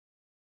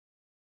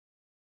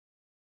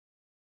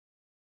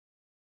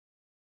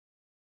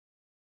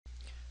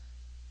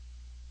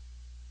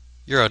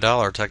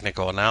Euro-dollar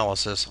technical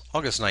analysis,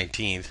 August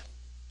 19th,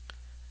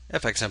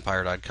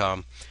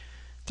 fxempire.com.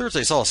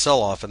 Thursday saw a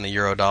sell-off in the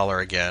euro-dollar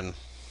again.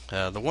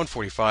 The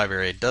 145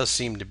 area does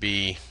seem to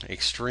be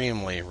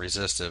extremely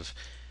resistive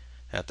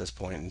at this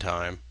point in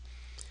time.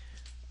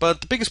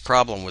 But the biggest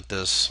problem with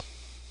this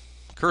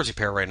currency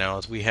pair right now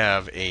is we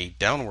have a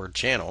downward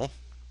channel.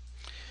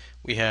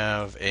 We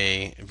have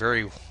a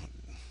very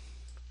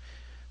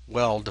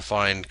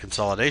well-defined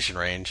consolidation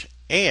range,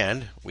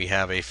 and we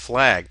have a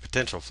flag,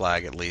 potential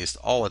flag at least,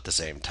 all at the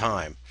same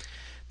time.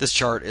 This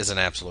chart is an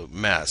absolute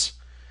mess.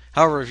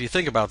 However, if you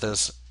think about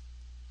this,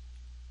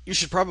 you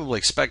should probably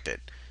expect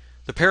it.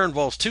 The pair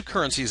involves two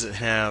currencies that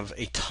have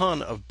a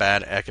ton of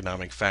bad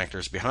economic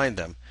factors behind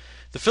them.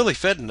 The Philly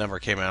Fed number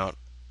came out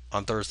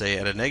on Thursday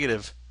at a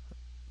negative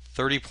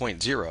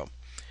 30.0.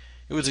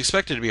 It was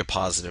expected to be a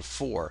positive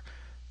 4.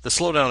 The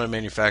slowdown in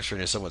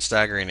manufacturing is somewhat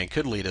staggering and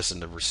could lead us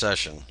into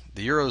recession.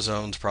 The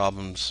Eurozone's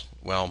problems,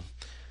 well,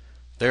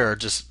 there are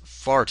just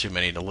far too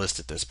many to list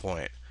at this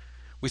point.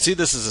 We see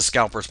this as a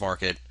scalper's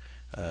market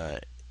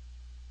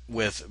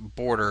with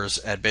borders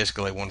at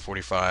basically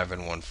 145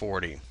 and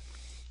 140.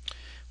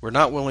 We're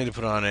not willing to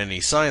put on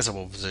any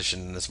sizable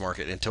position in this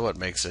market until it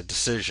makes a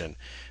decision.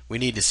 We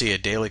need to see a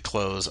daily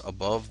close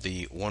above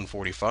the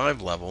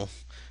 145 level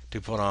to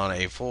put on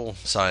a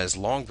full-size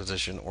long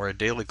position, or a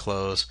daily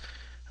close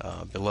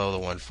below the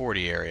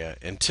 140 area.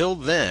 Until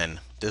then,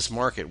 this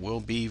market will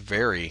be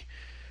very,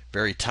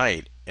 very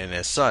tight, and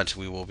as such,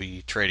 we will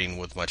be trading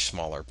with much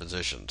smaller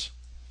positions.